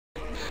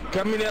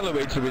Come in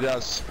elevator with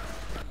us.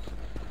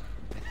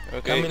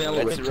 Okay,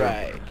 let's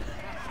ride.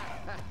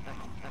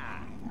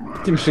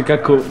 Temos que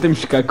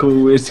ficar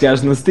com estes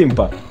gajos no Steam,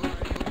 pá.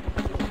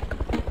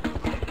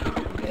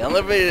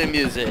 Elevator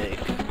music.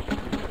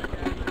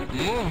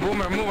 Move,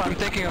 Boomer, move. I'm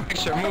taking a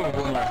picture. Move,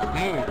 Boomer.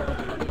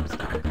 Move.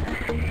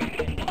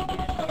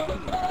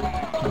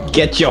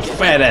 Get your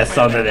fat ass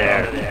under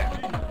there.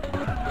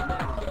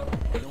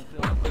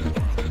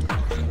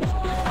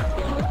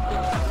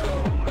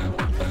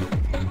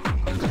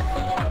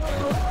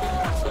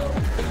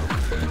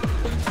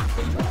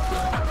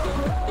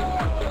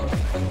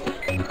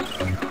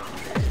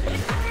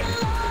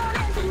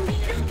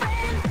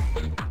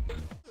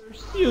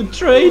 You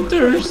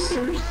traitors!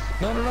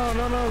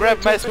 No.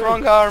 Grab my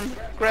strong arm.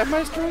 Grab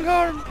my strong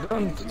arm.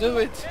 Don't Do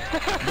it.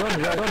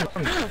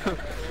 don't.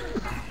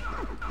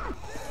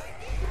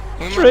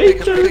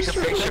 Traitors! Take a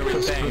picture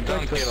with the tank.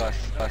 Don't kill us.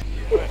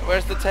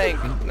 Where's the tank?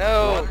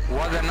 No.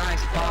 What a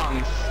nice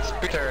tongue.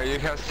 Peter, you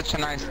have such a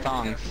nice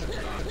tongue.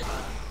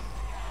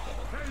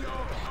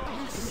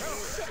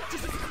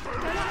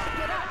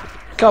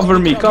 Cover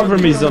me,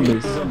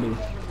 zombies.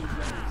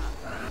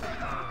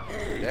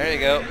 There you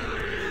go.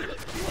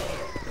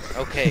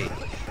 Okay.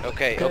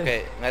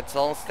 Let's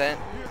all stand.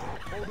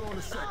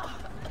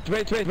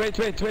 Wait.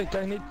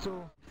 I need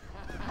to.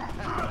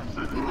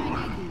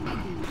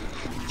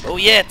 Oh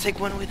yeah, take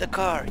one with the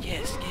car.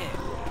 Yes, yeah.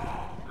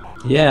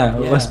 Yeah,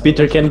 unless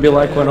Peter can be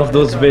like one of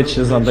those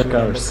bitches on the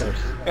cars.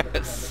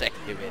 Sexy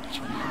bitch.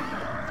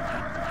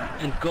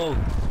 And go.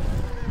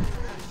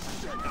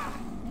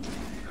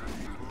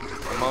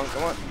 Come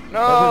on.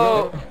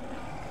 No!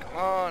 Come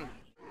on.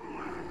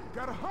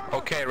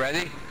 Okay,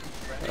 ready?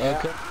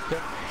 Okay.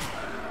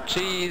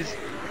 Cheese.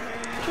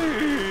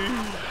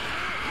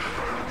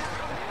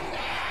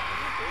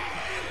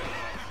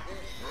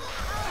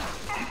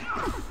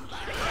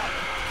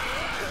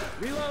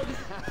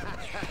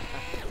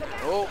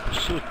 Oh,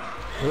 Shoot.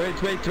 Wait.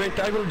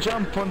 I will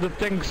jump on the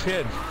tank's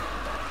head.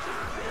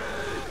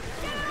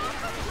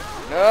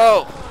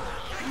 no!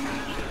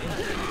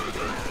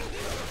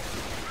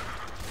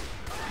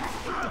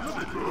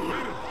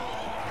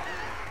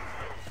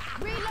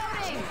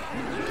 Reloading!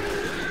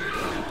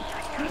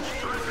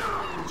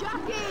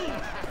 Jockey!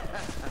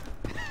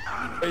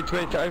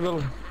 Wait,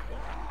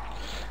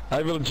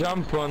 I will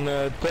jump on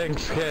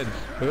tank's head.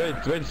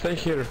 Wait, stay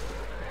here.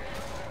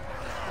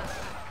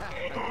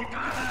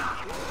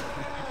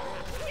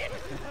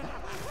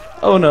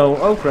 Oh no,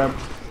 oh crap.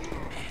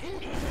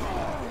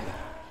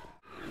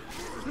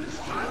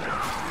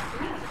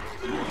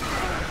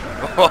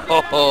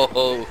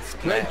 Oh,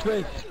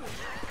 Wait.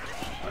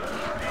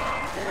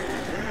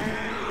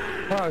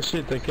 Oh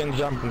shit, I can't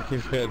jump on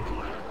his head.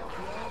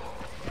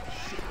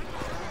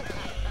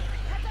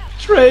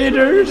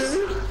 Traitors!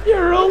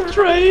 You're all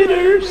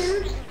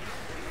traitors!